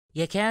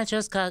You can't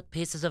just cut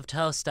pieces of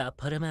toast up,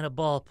 put them in a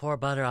bowl, pour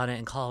butter on it,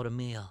 and call it a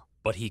meal.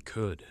 But he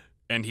could,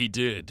 and he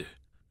did.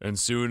 And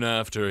soon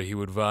after, he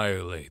would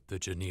violate the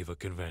Geneva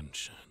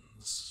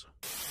Conventions.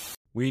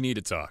 We need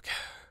to talk.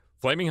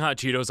 Flaming hot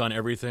Cheetos on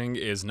everything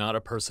is not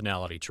a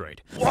personality trait.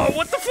 Whoa,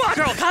 what the fuck?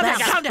 Girl, calm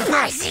down.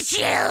 Price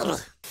chill.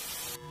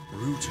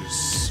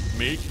 Brutus,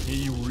 make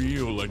me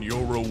real and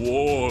your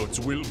rewards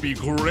will be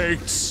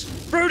great.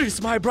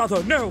 Brutus, my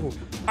brother, no!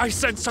 I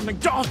sense something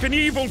dark and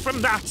evil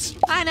from that!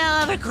 I now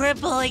have a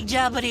crippling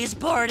Japanese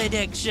porn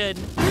addiction.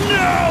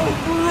 No,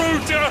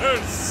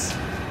 Brutus!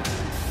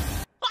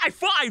 High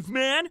five,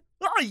 man!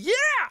 Oh, yeah!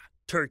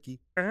 Turkey,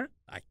 huh?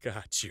 I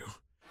got you.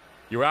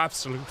 You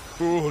absolute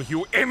fool,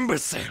 you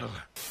imbecile!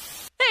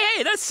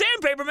 Hey, that's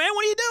sandpaper, man!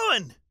 What are you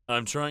doing?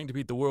 I'm trying to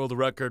beat the world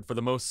record for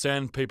the most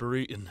sandpaper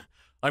eaten.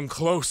 I'm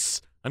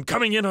close. I'm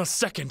coming in a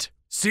second.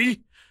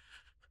 See?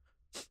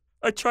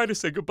 I try to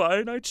say goodbye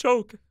and I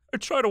choke. I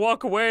try to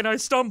walk away and I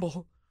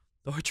stumble.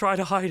 Though I try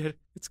to hide it,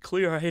 it's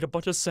clear I ate a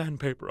bunch of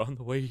sandpaper on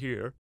the way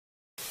here.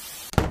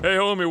 Hey,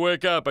 homie,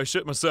 wake up. I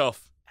shit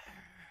myself.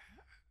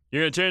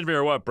 You gonna change me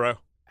or what, bro?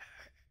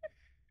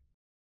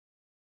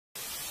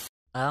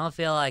 I don't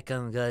feel like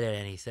I'm good at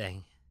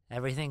anything.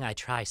 Everything I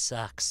try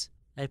sucks.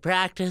 I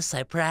practice,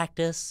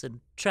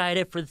 and try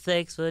different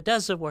things, but it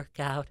doesn't work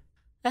out.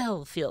 I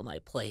don't feel my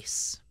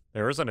place.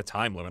 There isn't a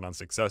time limit on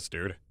success,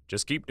 dude.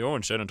 Just keep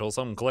doing shit until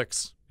something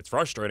clicks. It's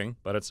frustrating,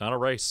 but it's not a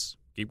race.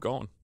 Keep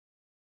going.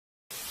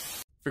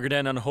 Figured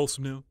out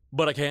unwholesome now,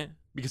 but I can't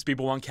because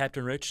people want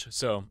Captain Rich,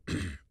 so...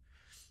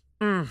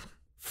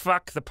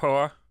 Fuck the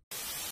poor.